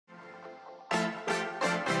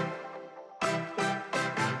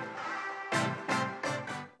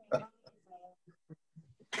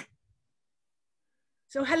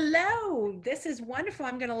So hello, this is wonderful.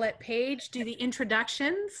 I'm going to let Paige do the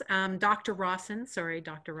introductions. Dr. Rawson, sorry,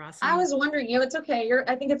 Dr. Rawson. I was wondering, it's okay.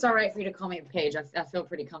 I think it's all right for you to call me Paige. I feel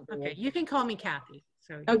pretty comfortable. Okay, you can call me Kathy.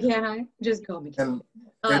 So oh, can I? Just call me Kathy. And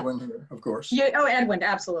Edwin here, of course. Yeah, oh, Edwin,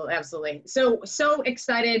 absolutely, absolutely. So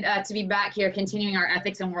excited to be back here, continuing our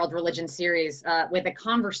Ethics and World Religion series with a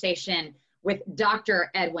conversation with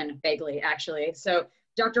Dr. Edwin Bagley, actually. So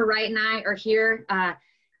Dr. Wright and I are here.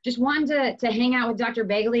 Just wanted to hang out with Dr.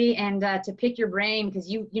 Bagley and to pick your brain because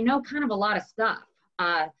you know kind of a lot of stuff,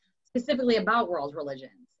 specifically about world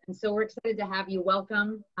religions. And so we're excited to have you.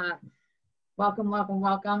 Welcome.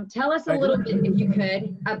 Welcome. Tell us a little bit, if you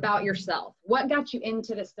could, about yourself. What got you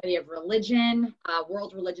into the study of religion,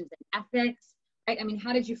 world religions and ethics, right? I mean,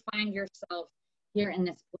 how did you find yourself here in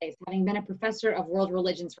this place, having been a professor of world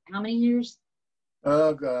religions for how many years? I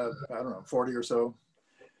don't know, 40 or so.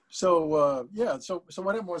 So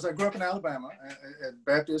what happened was I grew up in Alabama at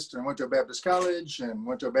Baptist and went to a Baptist college and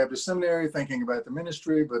went to a Baptist seminary thinking about the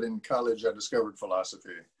ministry, but in college I discovered philosophy.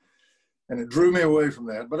 And it drew me away from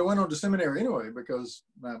that. But I went on to seminary anyway because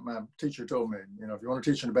my teacher told me, if you want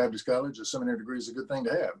to teach in a Baptist college, a seminary degree is a good thing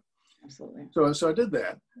to have. Absolutely. So I did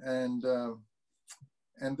that. And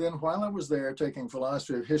then while I was there taking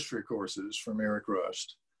philosophy of history courses from Eric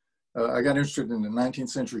Rust, I got interested in the 19th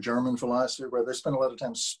century German philosophy, where they spent a lot of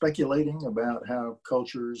time speculating about how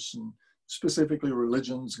cultures and specifically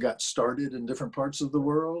religions got started in different parts of the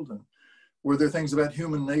world. And were there things about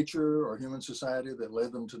human nature or human society that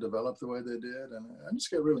led them to develop the way they did? And I just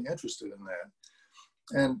got really interested in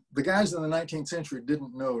that. And the guys in the 19th century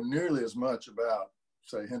didn't know nearly as much about,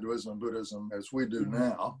 say, Hinduism and Buddhism as we do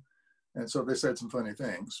now. And so they said some funny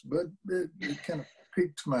things, but it kind of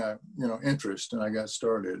piqued my, interest, and I got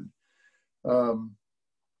started.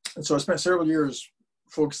 And so I spent several years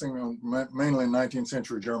focusing on mainly 19th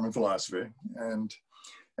century German philosophy. And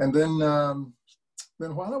then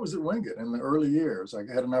while I was at Wingate in the early years, I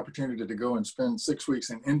had an opportunity to go and spend 6 weeks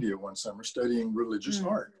in India one summer studying religious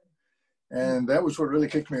art. And that was what really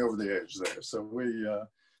kicked me over the edge there. So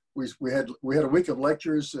we had a week of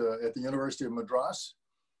lectures at the University of Madras.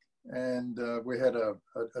 And we had a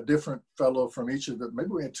different fellow from each of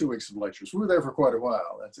maybe we had 2 weeks of lectures. We were there for quite a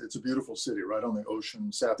while. It's a beautiful city right on the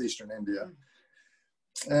ocean, southeastern India.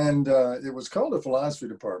 And it was called a philosophy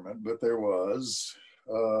department, but there was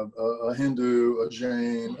a Hindu, a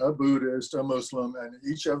Jain, a Buddhist, a Muslim, and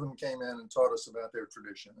each of them came in and taught us about their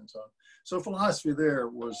tradition and so on. So philosophy there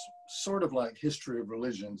was sort of like history of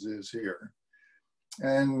religions is here.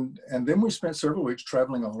 And then we spent several weeks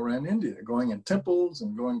traveling all around India, going in temples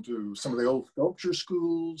and going to some of the old sculpture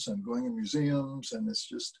schools and going in museums. And it's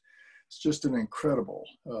just an incredible,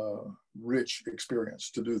 rich experience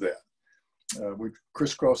to do that. We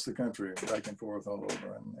crisscrossed the country back and forth all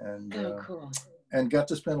over cool. And got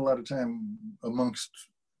to spend a lot of time amongst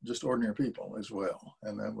just ordinary people as well.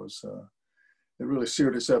 And that was, it really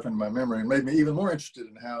seared itself in my memory and made me even more interested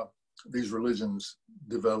in how these religions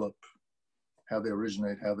develop, how they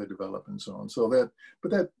originate, how they develop, and so on. So that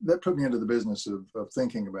put me into the business of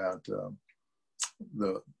thinking about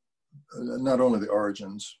not only the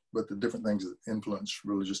origins, but the different things that influence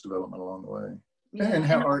religious development along the way, and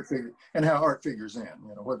how art figures in,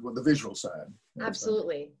 what the visual side.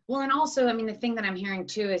 Absolutely. Well, and also, I mean, the thing that I'm hearing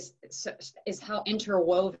too is how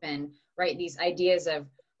interwoven, right, these ideas of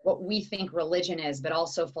what we think religion is, but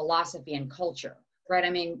also philosophy and culture, right? I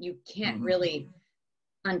mean, you can't really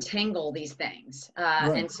untangle these things.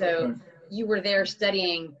 And so you were there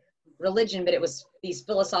studying religion, but it was these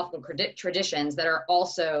philosophical traditions that are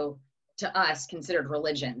also to us considered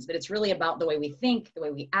religions, but it's really about the way we think, the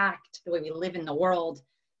way we act, the way we live in the world,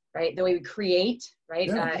 right? The way we create, right?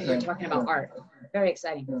 You're talking about art. Very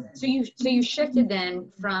exciting. So you shifted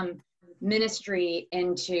then from ministry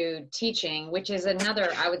into teaching, which is another,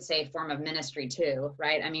 I would say, form of ministry too,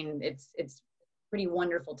 right? I mean, it's pretty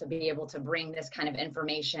wonderful to be able to bring this kind of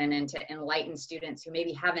information and to enlighten students who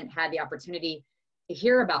maybe haven't had the opportunity to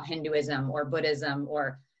hear about Hinduism or Buddhism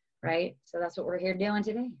right? So that's what we're here doing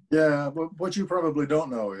today. Yeah, but what you probably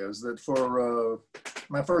don't know is that for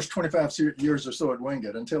my first 25 years or so at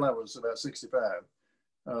Wingate, until I was about 65,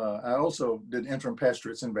 I also did interim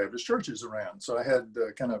pastorates in Baptist churches around. So I had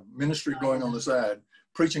kind of ministry going on the side,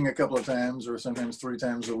 preaching a couple of times or sometimes 3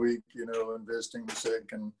 times a week, and visiting the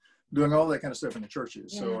sick and doing all that kind of stuff in the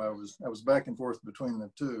churches. So I was back and forth between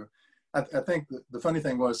the two. I think the funny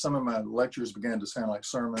thing was some of my lectures began to sound like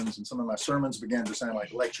sermons, and some of my sermons began to sound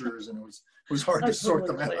like lectures, and it was hard to sort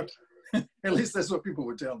them out. At least that's what people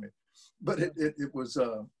would tell me. But it was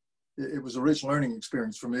a rich learning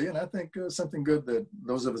experience for me, and I think something good that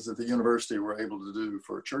those of us at the university were able to do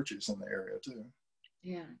for churches in the area too.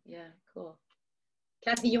 Yeah, cool.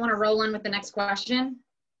 Kathy, you want to roll in with the next question?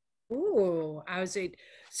 Ooh,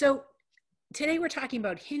 so today we're talking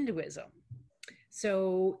about Hinduism.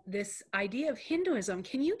 So this idea of Hinduism,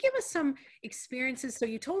 can you give us some experiences? So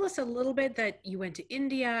you told us a little bit that you went to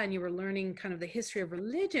India and you were learning kind of the history of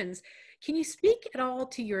religions. Can you speak at all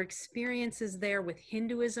to your experiences there with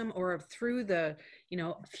Hinduism, or through the,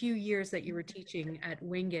 few years that you were teaching at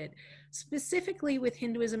Wingate, specifically with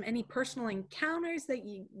Hinduism? Any personal encounters that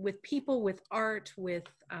with people, with art, with,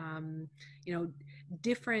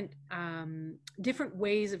 different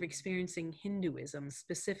ways of experiencing Hinduism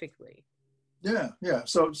specifically? Yeah.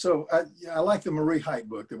 So I like the Marie Height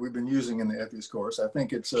book that we've been using in the ethics course. I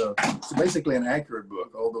think it's basically an accurate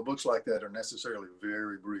book, although books like that are necessarily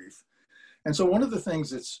very brief. And so one of the things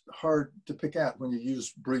that's hard to pick out when you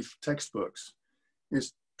use brief textbooks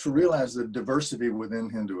is to realize the diversity within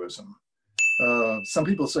Hinduism. Some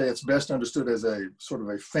people say it's best understood as a sort of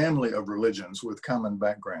a family of religions with common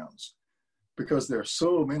backgrounds, because there are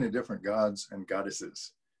so many different gods and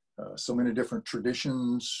goddesses, so many different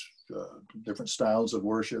traditions, different styles of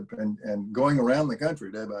worship, and going around the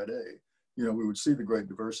country day by day, we would see the great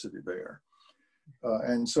diversity there.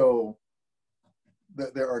 And so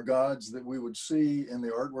there are gods that we would see in the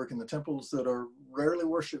artwork in the temples that are rarely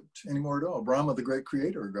worshipped anymore at all. Brahma, the great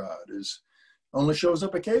creator god, only shows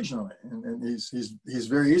up occasionally, and he's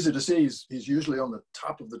very easy to see. He's usually on the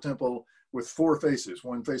top of the temple with 4 faces,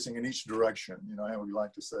 one facing in each direction. How would you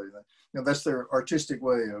like to say that? That's their artistic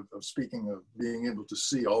way of speaking of being able to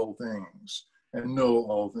see all things and know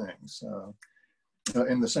all things.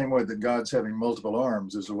 In the same way that God's having multiple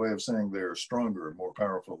arms is a way of saying they're stronger, more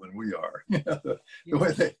powerful than we are. The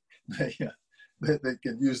way they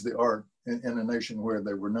can use the art in a nation where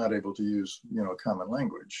they were not able to use, a common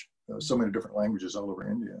language. So many different languages all over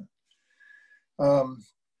India.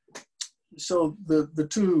 So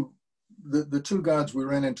the two gods we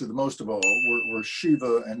ran into the most of all were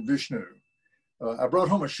Shiva and Vishnu. I brought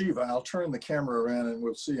home a Shiva. I'll turn the camera around and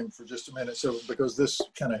we'll see him for just a minute. So because this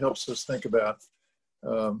kind of helps us think about,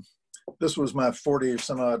 this was my 40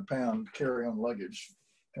 some odd pound carry-on luggage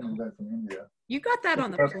coming back from India. You got that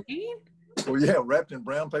on the plane? Well, yeah, wrapped in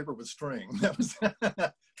brown paper with string. That was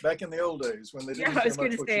back in the old days when they didn't. Yeah, I was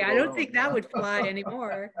going to say, I don't think that would fly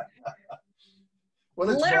anymore. Well,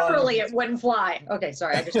 literally, it wouldn't fly. Okay,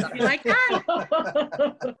 sorry, I just thought. You like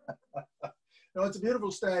that? No, it's a beautiful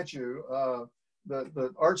statue.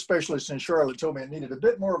 The art specialist in Charlotte told me it needed a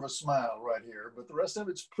bit more of a smile right here, but the rest of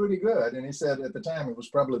it's pretty good. And he said at the time it was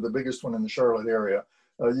probably the biggest one in the Charlotte area.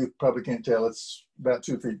 You probably can't tell, it's about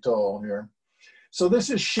 2 feet tall here. So this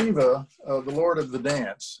is Shiva, the Lord of the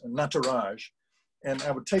Dance, Nataraj. And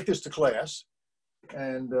I would take this to class,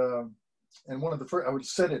 and one of the first, I would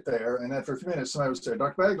set it there, and after a few minutes, somebody would say,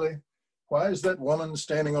 Dr. Bagley, why is that woman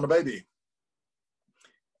standing on a baby?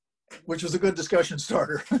 Which was a good discussion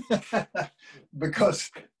starter,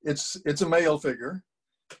 because it's a male figure,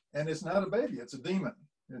 and it's not a baby, it's a demon.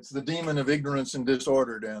 It's the demon of ignorance and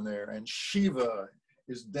disorder down there, and Shiva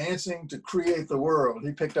is dancing to create the world.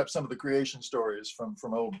 He picked up some of the creation stories from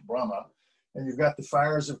old Brahma, and you've got the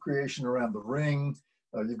fires of creation around the ring.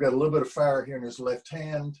 You've got a little bit of fire here in his left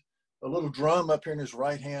hand, a little drum up here in his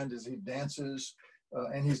right hand as he dances,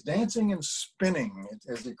 and he's dancing and spinning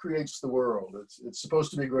as he creates the world. It's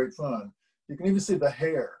supposed to be great fun. You can even see the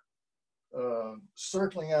hair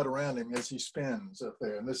circling out around him as he spins up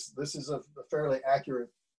there. And this is a fairly accurate,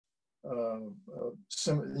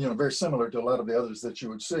 very similar to a lot of the others that you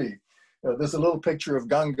would see. There's a little picture of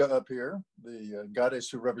Ganga up here, the goddess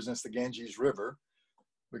who represents the Ganges River,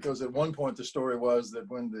 because at one point the story was that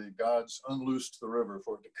when the gods unloosed the river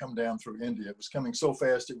for it to come down through India, it was coming so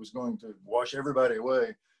fast it was going to wash everybody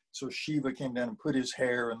away. So Shiva came down and put his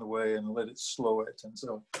hair in the way and let it slow it. And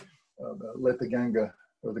so let the Ganga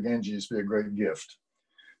or the Ganges be a great gift.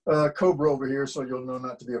 Cobra over here, so you'll know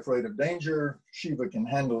not to be afraid of danger. Shiva can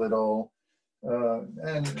handle it all.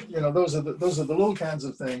 And those are the little kinds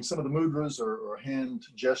of things. Some of the mudras or hand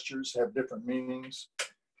gestures have different meanings.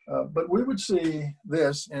 But we would see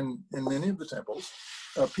this in many of the temples.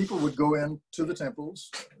 People would go into the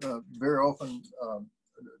temples, very often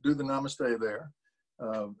do the namaste there,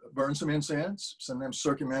 burn some incense, sometimes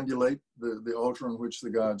circumambulate the altar on which the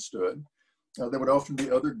god stood. There would often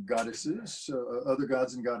be other goddesses, other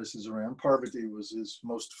gods and goddesses around. Parvati was his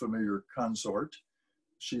most familiar consort.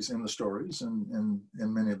 She's in the stories and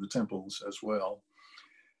in many of the temples as well.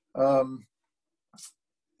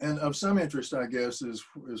 And of some interest, I guess, is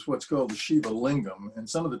what's called the Shiva Lingam. In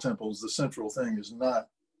some of the temples, the central thing is not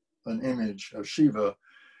an image of Shiva,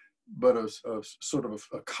 but a sort of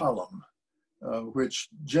a column. which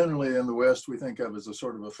generally in the West we think of as a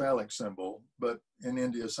sort of a phallic symbol, but in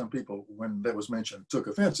India, some people, when that was mentioned, took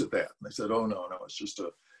offense at that. They said, oh, no, it's just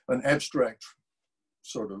an abstract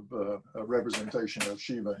sort of a representation of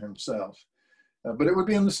Shiva himself. But it would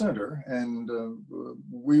be in the center, and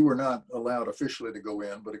we were not allowed officially to go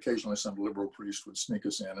in, but occasionally some liberal priest would sneak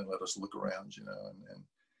us in and let us look around, you know,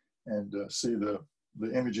 and see the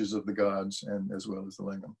images of the gods, and as well as the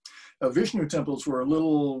lingam. Vishnu temples were a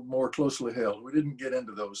little more closely held. We didn't get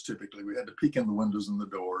into those typically. We had to peek in the windows and the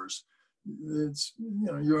doors. It's,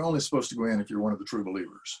 you know, you're only supposed to go in if you're one of the true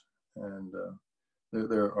believers. And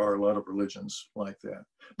there are a lot of religions like that.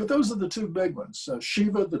 But those are the two big ones.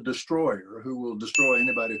 Shiva, the destroyer, who will destroy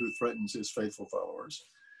anybody who threatens his faithful followers.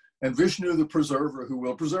 And Vishnu, the preserver, who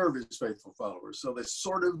will preserve his faithful followers. So they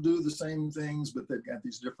sort of do the same things, but they've got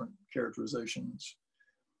these different characterizations.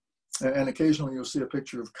 And occasionally you'll see a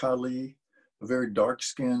picture of Kali, a very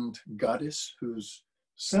dark-skinned goddess who's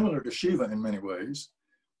similar to Shiva in many ways,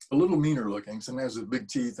 a little meaner looking, sometimes with big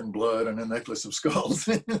teeth and blood and a necklace of skulls.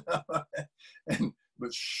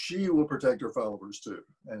 But she will protect her followers too.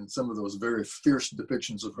 And some of those very fierce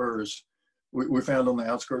depictions of hers we found on the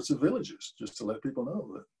outskirts of villages, just to let people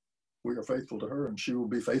know that we are faithful to her and she will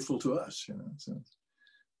be faithful to us, you know.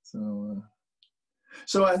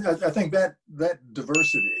 So I think that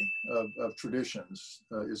diversity of traditions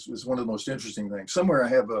is one of the most interesting things. Somewhere I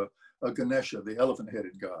have a Ganesha, the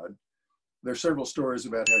elephant-headed god. There are several stories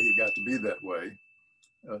about how he got to be that way.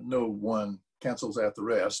 No one cancels out the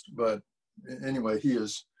rest, but anyway, he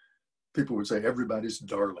is, people would say, everybody's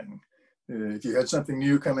darling. If you had something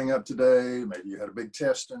new coming up today, maybe you had a big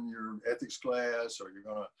test in your ethics class, or you're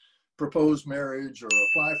going to propose marriage or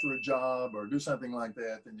apply for a job or do something like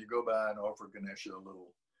that, then you go by and offer Ganesha a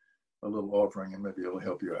little offering, and maybe it'll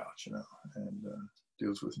help you out, you know, and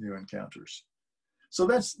deals with new encounters. So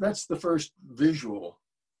that's the first visual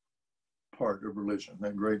part of religion,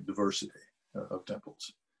 that great diversity of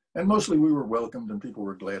temples. And mostly we were welcomed and people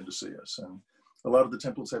were glad to see us. And a lot of the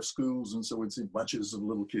temples have schools, and so we'd see bunches of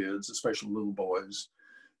little kids, especially little boys,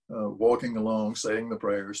 walking along, saying the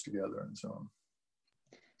prayers together and so on.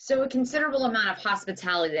 So a considerable amount of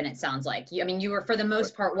hospitality, then, it sounds like. I mean, you were for the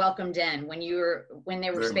most part welcomed in when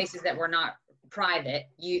there were spaces that were not private.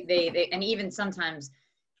 And even sometimes,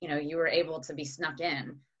 you know, you were able to be snuck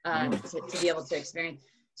in to be able to experience.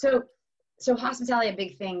 So hospitality, a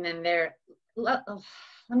big thing. Then there let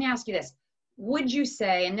me ask you this. Would you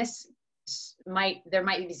say, and there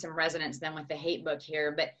might be some resonance then with the hate book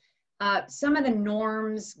here, but some of the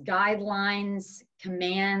norms, guidelines,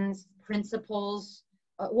 commands, principles,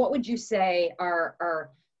 what would you say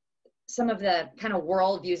are some of the kind of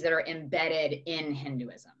worldviews that are embedded in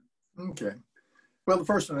Hinduism? Okay. Well, the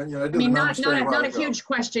first one, you know, not a huge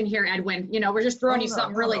question here, Edwin. You know, we're just throwing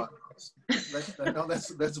something really.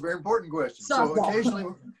 That's a very important question. Softball.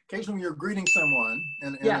 So occasionally when you're greeting someone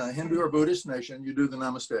in a Hindu or Buddhist nation, you do the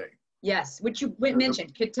namaste. Yes, which you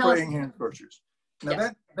mentioned. Could tell us. Praying hand gestures.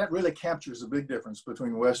 Now that really captures a big difference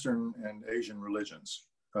between Western and Asian religions,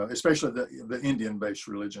 especially the Indian-based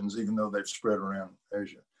religions, even though they've spread around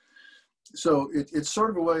Asia. So it's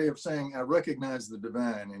sort of a way of saying, I recognize the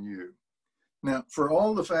divine in you. Now, for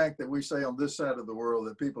all the fact that we say on this side of the world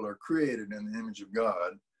that people are created in the image of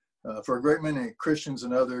God, for a great many Christians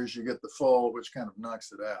and others, you get the fall, which kind of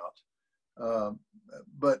knocks it out.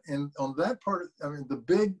 But on that part, I mean,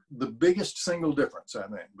 the biggest single difference, I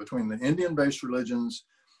think, between the Indian-based religions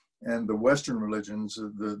and the Western religions,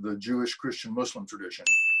 the Jewish, Christian, Muslim tradition,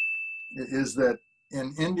 is that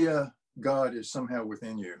in India, God is somehow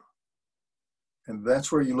within you. And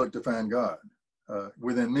that's where you look to find God.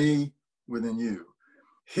 Within me, within you.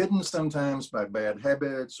 Hidden sometimes by bad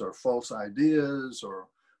habits or false ideas or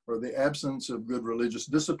the absence of good religious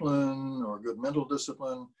discipline or good mental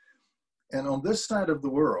discipline. And on this side of the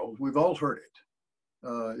world, we've all heard it,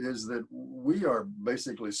 is that we are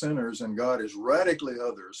basically sinners and God is radically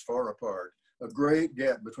others, far apart, a great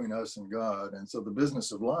gap between us and God. And so the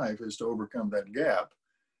business of life is to overcome that gap.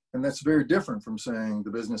 And that's very different from saying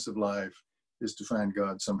the business of life is to find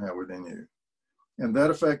God somehow within you. And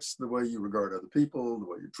that affects the way you regard other people, the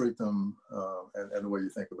way you treat them, and the way you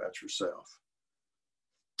think about yourself.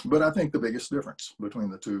 But I think the biggest difference between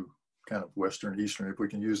the two kind of Western, Eastern, if we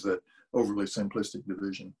can use that overly simplistic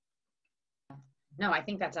division. No, I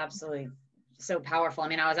think that's absolutely so powerful. I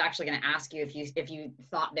mean, I was actually going to ask you if you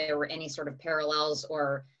thought there were any sort of parallels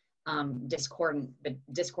or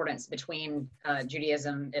discordance between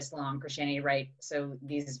Judaism, Islam, Christianity, right? So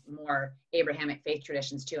these more Abrahamic faith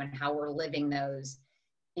traditions too, and how we're living those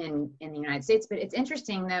in the United States. But it's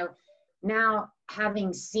interesting though, now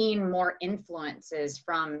having seen more influences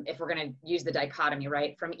from, if we're going to use the dichotomy,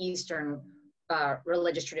 right, from Eastern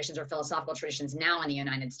religious traditions or philosophical traditions now in the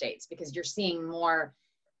United States, because you're seeing more,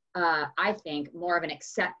 I think, more of an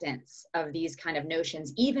acceptance of these kind of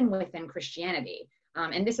notions, even within Christianity.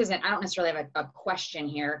 And this isn't, I don't necessarily have a question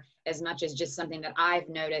here as much as just something that I've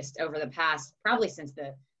noticed over the past, probably since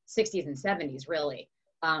the 60s and 70s, really.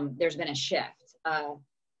 There's been a shift.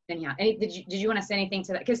 Anyhow, did you want to say anything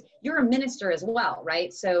to that? Because you're a minister as well,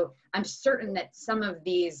 right? So I'm certain that some of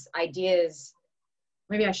these ideas,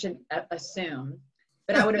 maybe I shouldn't assume,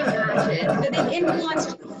 but I would imagine that they've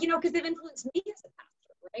influenced, you know, because they've influenced me as a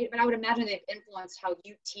pastor, right? But I would imagine they've influenced how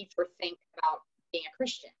you teach or think about being a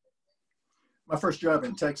Christian. My first job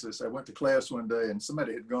in Texas, I went to class one day and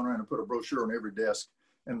somebody had gone around and put a brochure on every desk,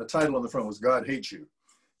 and the title on the front was "God Hates You."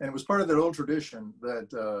 And it was part of that old tradition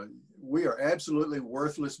that we are absolutely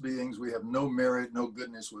worthless beings. We have no merit, no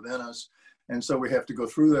goodness within us. And so we have to go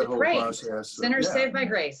through that whole process. Sinners saved by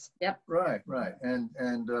grace. Yep. Right. And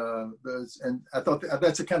I thought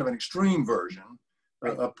that's a kind of an extreme version,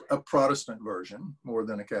 right. a Protestant version more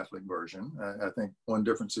than a Catholic version. I think one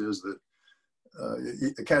difference is that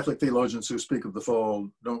Catholic theologians who speak of the fall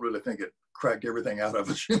don't really think it cracked everything out of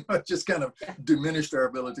us. You know, it just kind of diminished our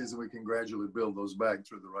abilities, and we can gradually build those back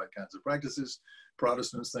through the right kinds of practices.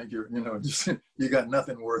 Protestants think you got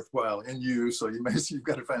nothing worthwhile in you, so you've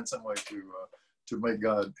got to find some way to make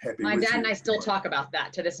God happy. My with dad you. and I still talk about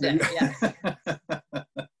that to this day. Yes.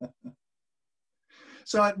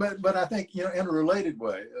 So, but I think, you know, in a related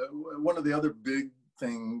way, one of the other big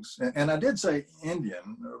things, and I did say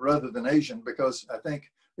Indian rather than Asian, because I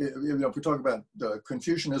think, you know, if we talk about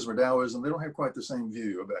Confucianism or Taoism, they don't have quite the same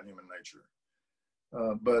view about human nature.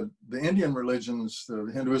 But the Indian religions,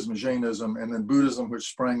 Hinduism, Jainism, and then Buddhism, which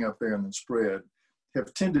sprang up there and then spread,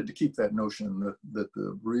 have tended to keep that notion that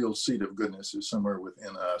the real seat of goodness is somewhere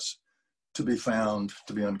within us, to be found,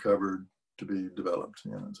 to be uncovered, to be developed,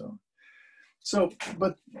 you know, and so on. So,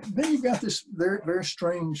 but then you've got this very, very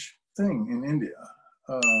strange thing in India,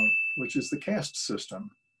 which is the caste system.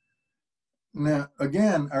 Now,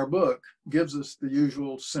 again, our book gives us the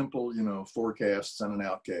usual simple, you know, 4 castes and an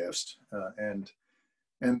outcast, and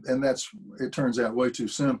that's, it turns out, way too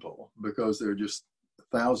simple, because there are just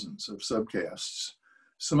thousands of subcastes,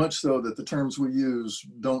 so much so that the terms we use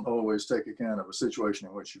don't always take account of a situation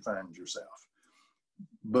in which you find yourself.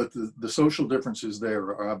 But the social differences there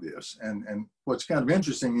are obvious, and what's kind of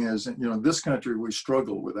interesting is, you know, in this country we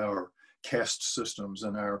struggle with our caste systems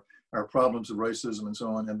and our problems of racism and so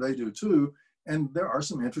on, and they do too. And there are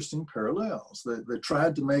some interesting parallels. They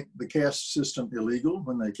tried to make the caste system illegal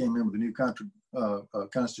when they came in with the new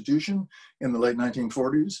constitution in the late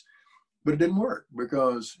 1940s, but it didn't work,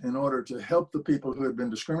 because in order to help the people who had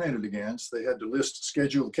been discriminated against, they had to list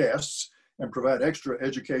scheduled castes and provide extra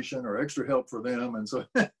education or extra help for them. And so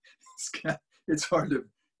it's hard to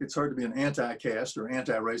be an anti-caste or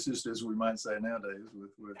anti-racist, as we might say nowadays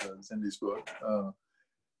with Cindy's book,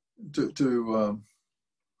 to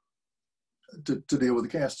deal with the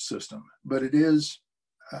caste system. But it is,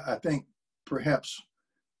 I think, perhaps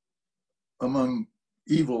among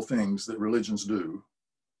evil things that religions do,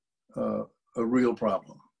 a real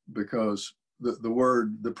problem, because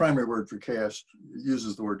the primary word for caste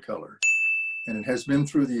uses the word color. And it has been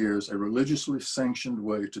through the years a religiously sanctioned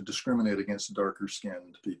way to discriminate against darker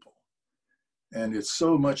skinned people. And it's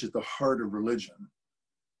so much at the heart of religion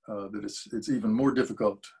that it's even more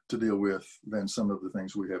difficult to deal with than some of the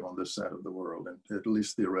things we have on this side of the world, and at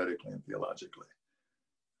least theoretically and theologically.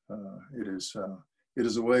 It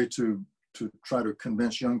is a way to try to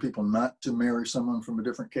convince young people not to marry someone from a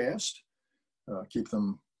different caste, keep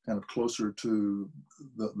them kind of closer to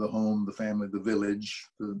the home, the family, the village,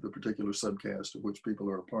 the particular subcaste of which people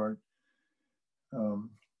are a part.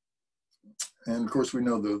 And of course, we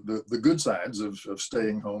know the good sides of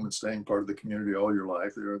staying home and staying part of the community all your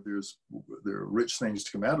life. There are rich things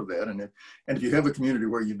to come out of that. And if you have a community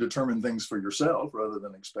where you determine things for yourself rather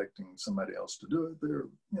than expecting somebody else to do it,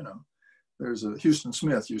 there's a Houston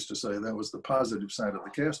Smith used to say that was the positive side of the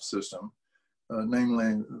caste system.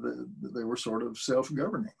 Namely, they were sort of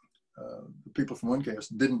self-governing. The people from one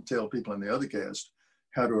caste didn't tell people in the other caste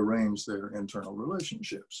how to arrange their internal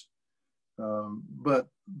relationships. But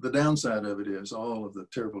the downside of it is all of the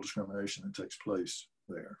terrible discrimination that takes place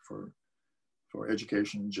there for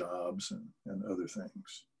education, jobs, and other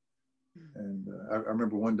things. And I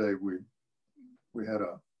remember one day we had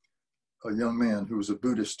a young man who was a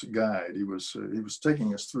Buddhist guide. He was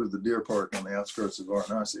taking us through the deer park on the outskirts of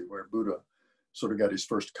Varanasi, where Buddha sort of got his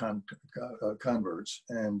first converts.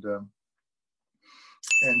 And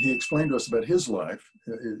and he explained to us about his life.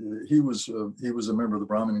 He was a member of the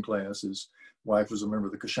Brahmin class. His wife was a member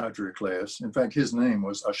of the Kshatriya class. In fact, his name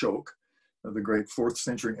was Ashok, the great 4th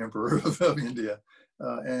century emperor of India.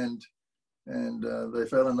 And they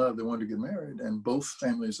fell in love. They wanted to get married, and both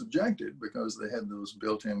families objected because they had those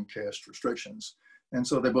built-in caste restrictions. And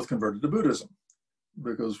so they both converted to Buddhism,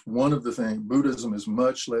 because one of the things, Buddhism is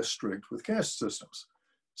much less strict with caste systems.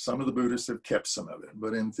 Some of the Buddhists have kept some of it,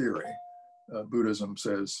 but in theory, Buddhism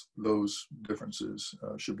says those differences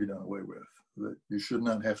should be done away with. That you should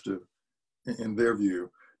not have to, in their view,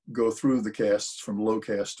 go through the castes from low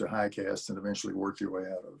caste to high caste and eventually work your way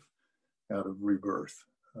out of rebirth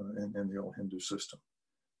in the old Hindu system.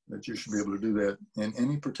 That you should be able to do that in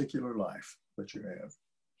any particular life that you have.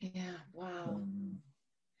 Yeah, wow.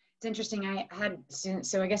 It's interesting. I had,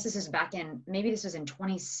 so I guess this is back in, maybe this was in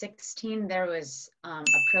 2016, there was a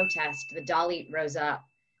protest. The Dalit rose up.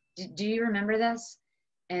 Do you remember this?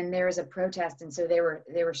 And there was a protest, and so they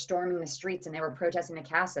were storming the streets, and they were protesting the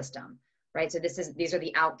caste system, right? So these are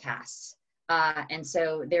the outcasts. And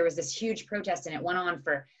so there was this huge protest, and it went on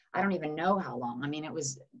for, I don't even know how long. I mean, it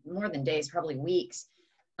was more than days, probably weeks.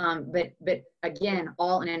 But again,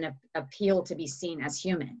 all in an appeal to be seen as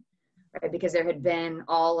human, right? Because there had been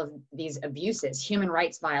all of these abuses, human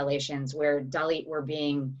rights violations, where Dalit were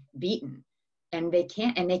being beaten, and they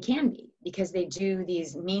can be, because they do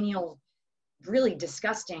these menial, really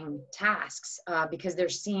disgusting tasks because they're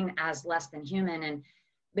seen as less than human.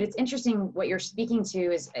 But it's interesting what you're speaking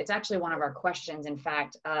to is, it's actually one of our questions, in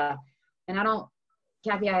fact. And I don't,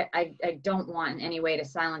 Kathy, I don't want in any way to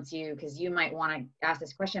silence you, because you might want to ask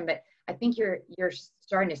this question, but I think you're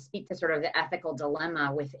starting to speak to sort of the ethical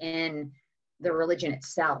dilemma within the religion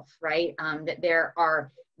itself, right? That there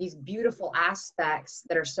are these beautiful aspects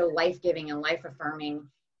that are so life-giving and life-affirming,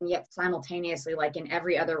 and yet simultaneously, like in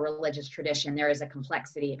every other religious tradition, there is a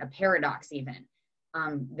complexity, a paradox even,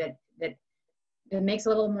 that makes it a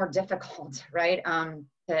little more difficult, right?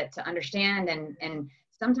 To understand, and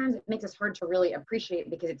sometimes it makes us hard to really appreciate,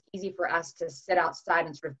 because it's easy for us to sit outside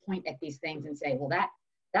and sort of point at these things and say, well, that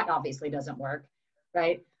obviously doesn't work,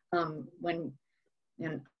 right? And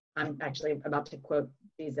I'm actually about to quote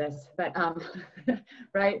Jesus, but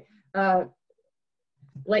right?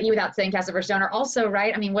 Let you without saying cast the first stone, or also,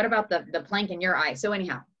 right? I mean, what about the plank in your eye? So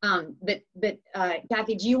anyhow, but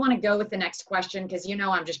Kathy, do you want to go with the next question? Because you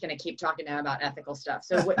know I'm just going to keep talking now about ethical stuff.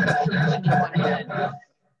 So what do you want to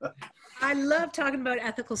do? I love talking about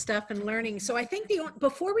ethical stuff and learning. So I think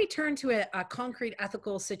before we turn to a concrete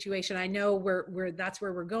ethical situation, I know that's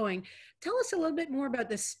where we're going. Tell us a little bit more about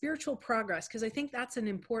the spiritual progress, because I think that's an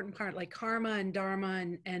important part, like karma and dharma,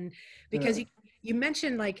 and because you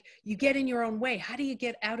mentioned, like, you get in your own way. How do you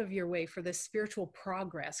get out of your way for this spiritual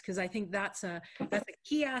progress? Because I think that's a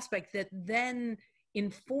key aspect that then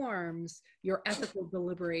informs your ethical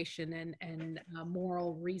deliberation and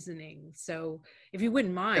moral reasoning. So if you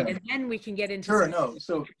wouldn't mind, and then we can get into— Sure, no.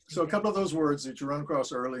 So a couple of those words that you run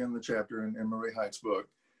across early in the chapter in Marie Height's book,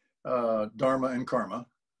 dharma and karma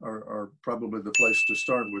are probably the place to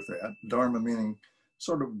start with that. Dharma meaning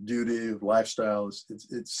sort of duty, of lifestyle.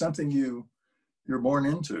 It's something you're born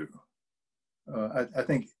into.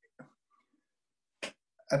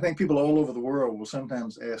 I think people all over the world will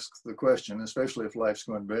sometimes ask the question, especially if life's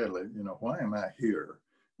going badly, why am I here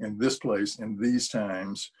in this place, in these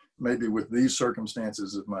times, maybe with these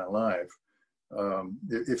circumstances of my life?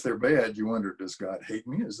 If they're bad, you wonder, does God hate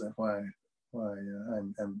me? Is that why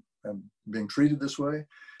I'm being treated this way?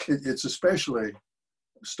 It's especially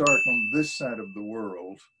stark on this side of the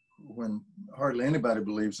world, when hardly anybody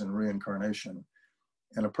believes in reincarnation,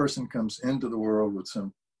 and a person comes into the world with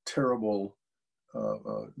some terrible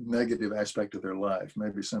negative aspect of their life,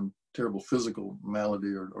 maybe some terrible physical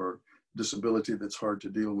malady or disability that's hard to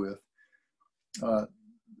deal with.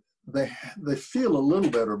 They feel a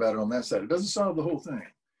little better about it on that side. It doesn't solve the whole thing.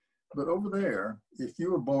 But over there, if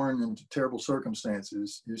you were born into terrible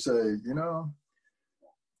circumstances, you say,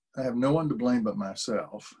 I have no one to blame but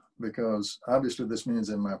myself, because obviously this means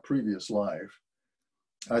in my previous life,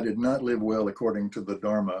 I did not live well according to the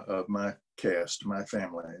dharma of my caste, my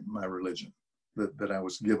family, my religion that I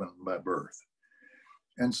was given by birth.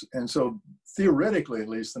 And so theoretically, at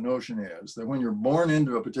least, the notion is that when you're born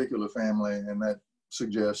into a particular family, and that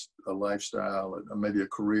suggests a lifestyle, maybe a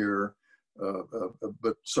career,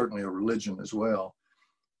 but certainly a religion as well,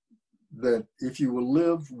 that if you will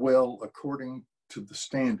live well according to the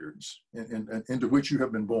standards into which you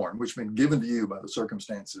have been born, which have been given to you by the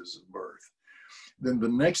circumstances of birth, then the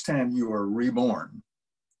next time you are reborn,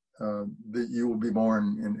 that you will be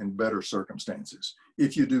born in better circumstances.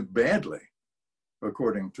 If you do badly,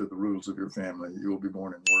 according to the rules of your family, you will be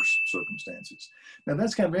born in worse circumstances. Now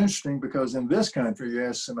that's kind of interesting, because in this country, you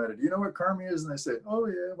ask somebody, do you know what karma is? And they say, oh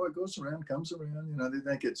yeah, what goes around comes around. You know, they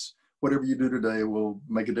think it's whatever you do today will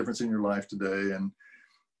make a difference in your life today.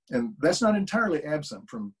 And that's not entirely absent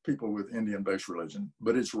from people with Indian-based religion,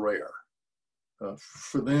 but it's rare.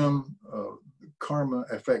 For them, karma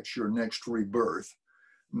affects your next rebirth,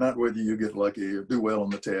 not whether you get lucky or do well on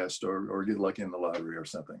the test or get lucky in the lottery or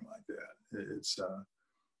something like that. It's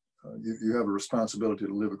you have a responsibility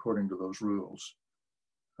to live according to those rules.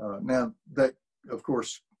 Now that, of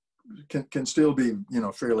course, can still be, you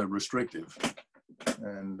know, fairly restrictive,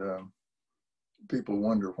 and people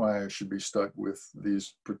wonder why I should be stuck with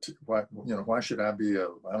these. Why should I be a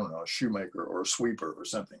a shoemaker or a sweeper or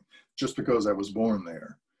something just because I was born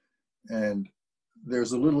there? And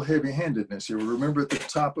there's a little heavy-handedness here. Remember, at the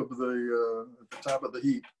top of the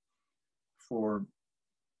heap for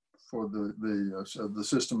the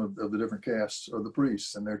system of the different castes are the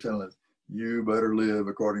priests, and they're telling us, you better live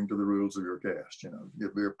according to the rules of your caste. You know,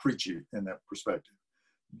 they're preachy in that perspective.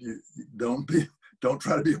 You don't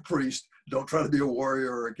try to be a priest. Don't try to be a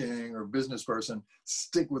warrior or a king or a business person.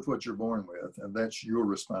 Stick with what you're born with, and that's your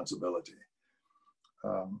responsibility.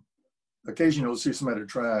 Occasionally, you'll see somebody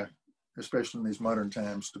try, especially in these modern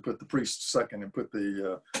times, to put the priests second and put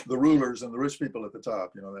the rulers and the rich people at the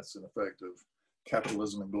top. You know, that's an effect of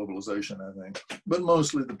capitalism and globalization, I think. But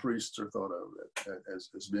mostly the priests are thought of as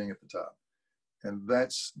being at the top. And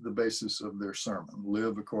that's the basis of their sermon.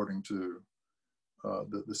 Live according to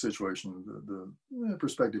the situation, the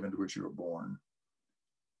perspective into which you were born.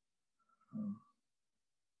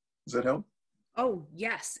 Does that help? Oh,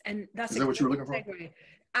 yes. And that's Is that what you were looking for? segue.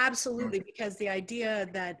 Absolutely, because the idea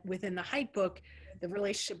that within the Wright book, the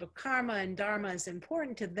relationship of karma and dharma is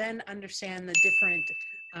important to then understand the different,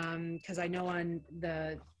 because I know on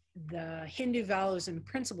the Hindu values and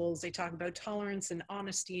principles, they talk about tolerance and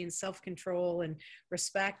honesty and self-control and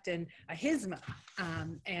respect and ahimsa.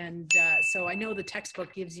 So I know the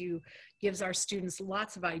textbook gives our students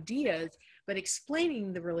lots of ideas, but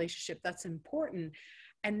explaining the relationship, that's important.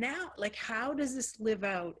 And now, like, how does this live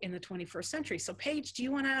out in the 21st century? So Paige, do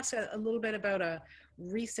you want to ask a little bit about a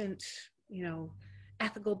recent,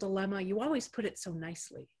 ethical dilemma? You always put it so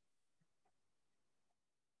nicely.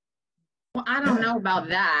 Well, I don't know about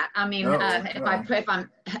that. I mean, if I'm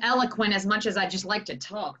eloquent as much as I just like to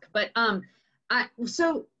talk, but in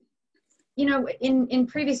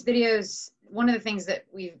previous videos, one of the things that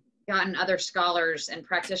we've gotten other scholars and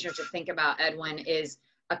practitioners to think about, Edwin, is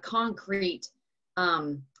a concrete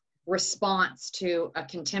response to a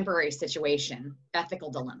contemporary situation,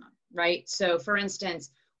 ethical dilemma, right? So for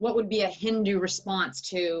instance, what would be a Hindu response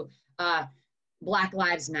to Black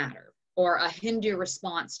Lives Matter, or a Hindu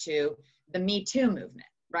response to the Me Too movement,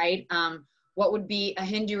 right? What would be a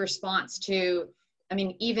Hindu response to,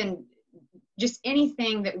 even just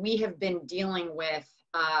anything that we have been dealing with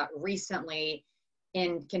recently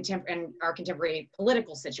in our contemporary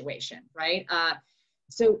political situation, right?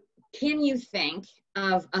 So can you think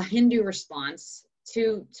of a Hindu response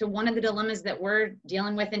to one of the dilemmas that we're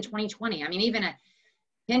dealing with in 2020? I mean, even a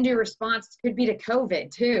Hindu response could be to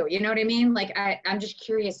COVID too. You know what I mean? Like, I'm just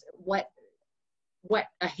curious what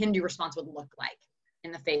a Hindu response would look like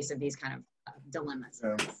in the face of these kind of dilemmas.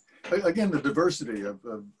 Again, the diversity of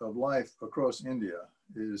life across India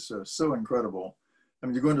is so incredible. I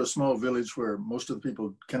mean, you go into a small village where most of the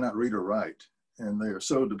people cannot read or write, and they are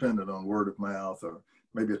so dependent on word of mouth or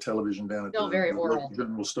maybe a television down at the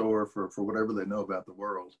general store for whatever they know about the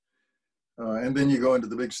world. And then you go into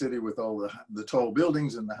the big city with all the tall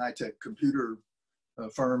buildings and the high-tech computer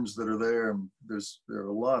firms that are there. And there are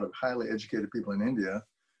a lot of highly educated people in India.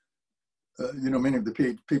 Many of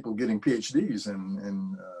the people getting PhDs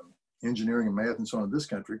in engineering and math and so on in this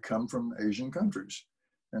country come from Asian countries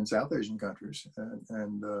and South Asian countries.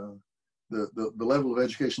 And the level of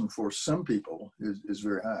education for some people is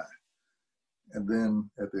very high. And then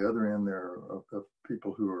at the other end, there are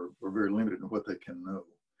people who are very limited in what they can know.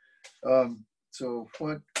 So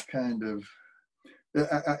what kind of,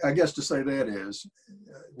 I guess to say that is,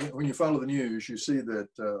 when you follow the news, you see that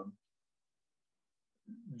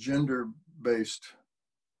gender-based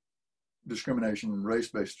discrimination and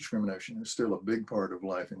race-based discrimination is still a big part of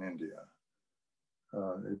life in India.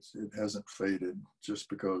 It hasn't faded just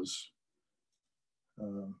because,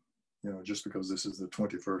 just because this is the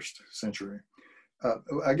 21st century.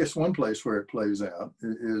 I guess one place where it plays out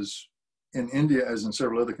is in India, as in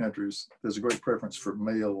several other countries, there's a great preference for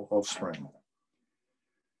male offspring.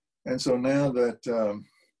 And so now that,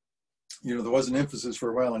 there was an emphasis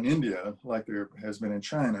for a while in India, like there has been in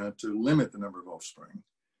China, to limit the number of offspring.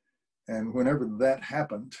 And whenever that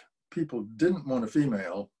happened, people didn't want a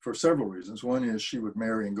female for several reasons. One is she would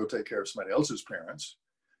marry and go take care of somebody else's parents.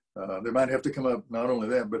 They might have to come up, not only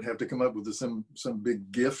that, but have to come up with some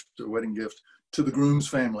big gift, a wedding gift, to the groom's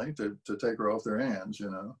family to take her off their hands, you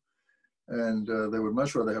know. And they would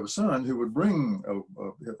much rather have a son who would bring a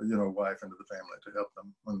wife into the family to help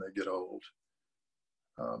them when they get old.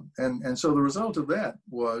 And so the result of that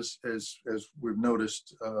was, as we've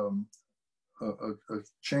noticed, a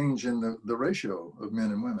change in the ratio of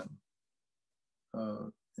men and women.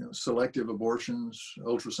 Selective abortions,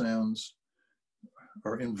 ultrasounds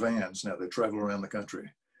are in vans now. They travel around the country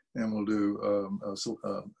and will do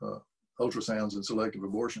ultrasounds and selective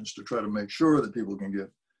abortions to try to make sure that people can get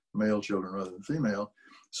male children rather than female.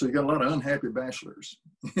 So you got a lot of unhappy bachelors.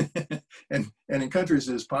 and in countries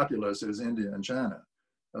as populous as India and China,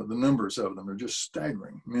 the numbers of them are just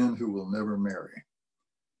staggering. Men who will never marry.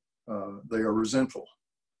 They are resentful.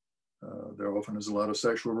 There often is a lot of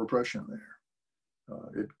sexual repression there.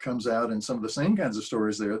 It comes out in some of the same kinds of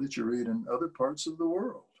stories there that you read in other parts of the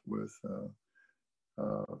world, with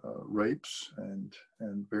rapes and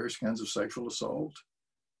various kinds of sexual assault.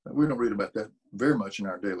 We don't read about that very much in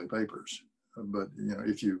our daily papers, but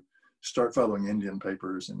if you start following Indian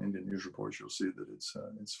papers and Indian news reports, you'll see that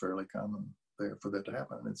it's fairly common there for that to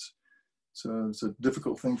happen. It's a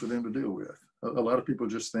difficult thing for them to deal with. A lot of people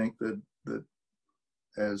just think that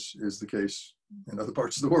as is the case in other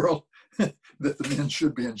parts of the world, that the men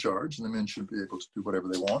should be in charge and the men should be able to do whatever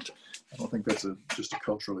they want. I don't think that's just a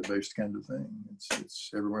culturally based kind of thing.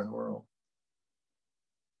 It's everywhere in the world.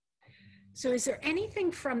 So is there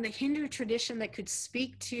anything from the Hindu tradition that could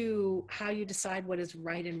speak to how you decide what is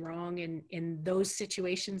right and wrong in those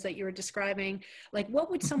situations that you were describing? Like,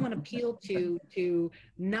 what would someone appeal to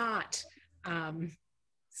not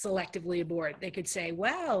selectively abort? They could say,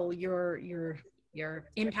 well, you're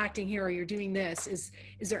impacting here, or you're doing this. Is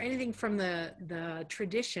there anything from the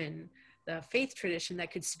tradition, the faith tradition,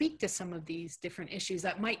 that could speak to some of these different issues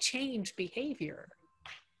that might change behavior?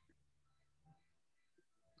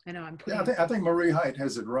 I know I'm putting... Yeah, I think Marie Height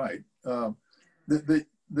has it right. The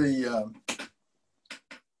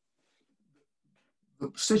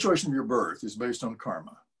situation of your birth is based on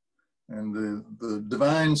karma. And the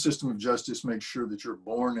divine system of justice makes sure that you're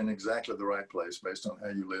born in exactly the right place based on how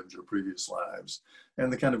you lived your previous lives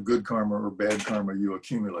and the kind of good karma or bad karma you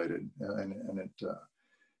accumulated. And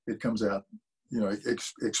it comes out,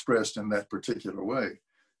 expressed in that particular way.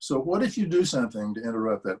 So what if you do something to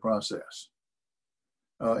interrupt that process?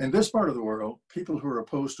 In this part of the world, people who are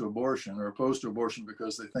opposed to abortion are opposed to abortion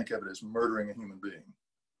because they think of it as murdering a human being,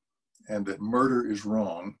 and that murder is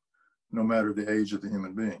wrong, no matter the age of the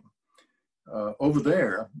human being. Over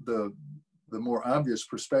there, the more obvious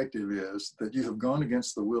perspective is that you have gone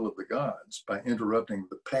against the will of the gods by interrupting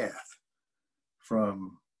the path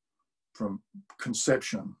from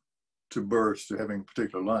conception to birth to having a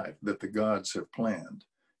particular life that the gods have planned.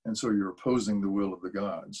 And so you're opposing the will of the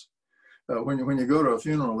gods. When you go to a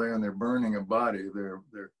funeral there and they're burning a body, there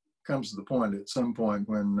comes to the point at some point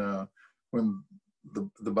when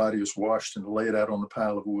the body is washed and laid out on the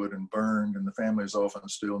pile of wood and burned, and the family is often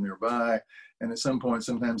still nearby. And at some point,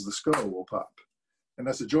 sometimes the skull will pop. And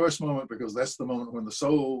that's a joyous moment because that's the moment when the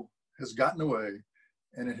soul has gotten away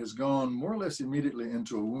and it has gone more or less immediately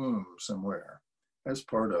into a womb somewhere as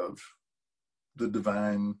part of the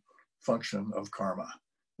divine function of karma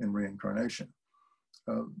in reincarnation.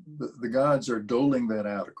 The gods are doling that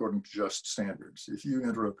out according to just standards. If you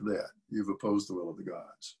interrupt that, you've opposed the will of the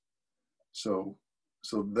gods. So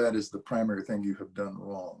that is the primary thing you have done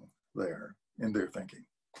wrong there in their thinking.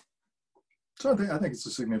 So I think it's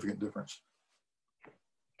a significant difference.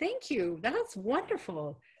 Thank you. That's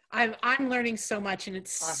wonderful. I'm learning so much, and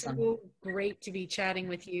it's awesome. So great to be chatting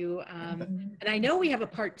with you. And I know we have a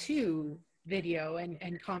part 2 video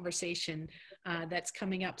and conversation that's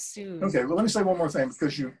coming up soon. Okay, well, let me say one more thing,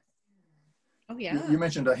 because you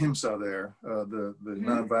mentioned ahimsa there, the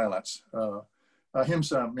nonviolence.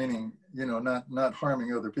 Ahimsa meaning, not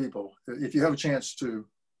harming other people. If you have a chance to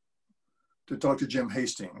talk to Jim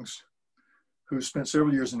Hastings, who spent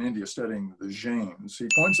several years in India studying the Jains, he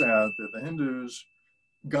points out that the Hindus,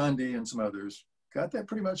 Gandhi and some others, got that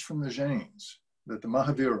pretty much from the Jains, that the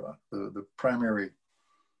Mahavira, the primary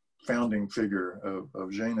founding figure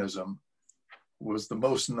of Jainism, was the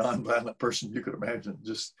most nonviolent person you could imagine,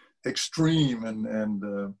 just extreme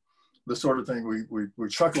and the sort of thing we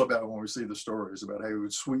chuckle about when we see the stories about how he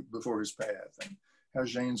would sweep before his path and how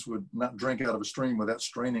Jains would not drink out of a stream without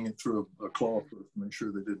straining it through a cloth to make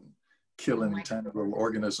sure they didn't kill any tiny little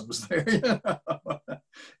organisms there.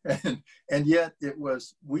 And yet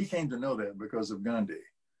we came to know that because of Gandhi.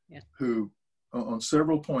 who on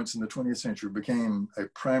several points in the 20th century became a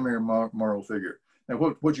primary moral figure. Now,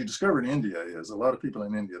 what you discover in India is a lot of people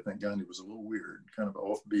in India think Gandhi was a little weird, kind of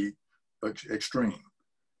offbeat, extreme,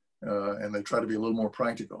 and they try to be a little more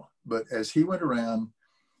practical. But as he went around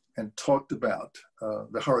and talked about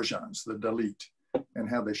the Harijans, the Dalit, and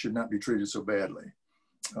how they should not be treated so badly,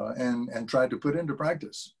 and tried to put into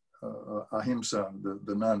practice ahimsa,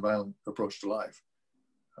 the nonviolent approach to life.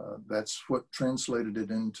 That's what translated it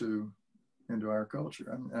into our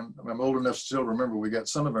culture. I'm old enough to still remember we got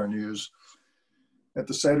some of our news at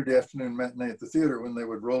the Saturday afternoon matinee at the theater when they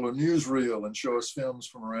would roll a newsreel and show us films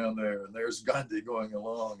from around there. And there's Gandhi going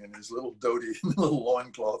along in his little dhoti, little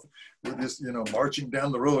loincloth, with his, marching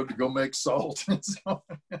down the road to go make salt. And so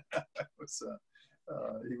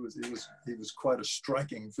he was quite a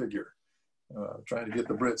striking figure, trying to get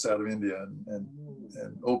the Brits out of India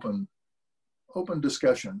and open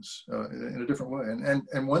discussions in a different way.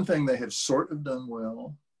 And one thing they have sort of done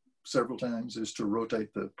well several times is to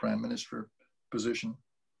rotate the prime minister position.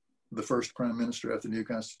 The first prime minister after the new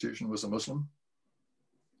constitution was a Muslim.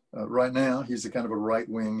 Right now, he's a kind of a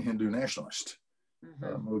right-wing Hindu nationalist,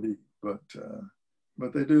 Modi. But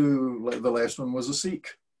they do. The last one was a Sikh,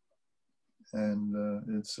 and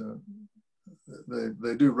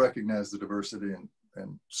they do recognize the diversity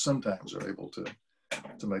and sometimes are able to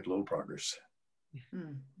make a little progress.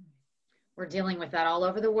 We're dealing with that all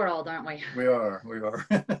over the world, aren't we? We are.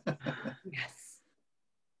 Yes.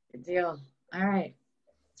 Good deal. All right.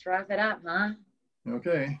 Let's wrap it up, huh?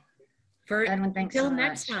 Okay. Edwin, thanks so much. Until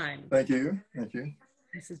next time. Thank you.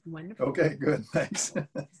 This is wonderful. Okay, good. Thanks.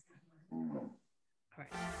 All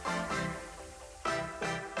right.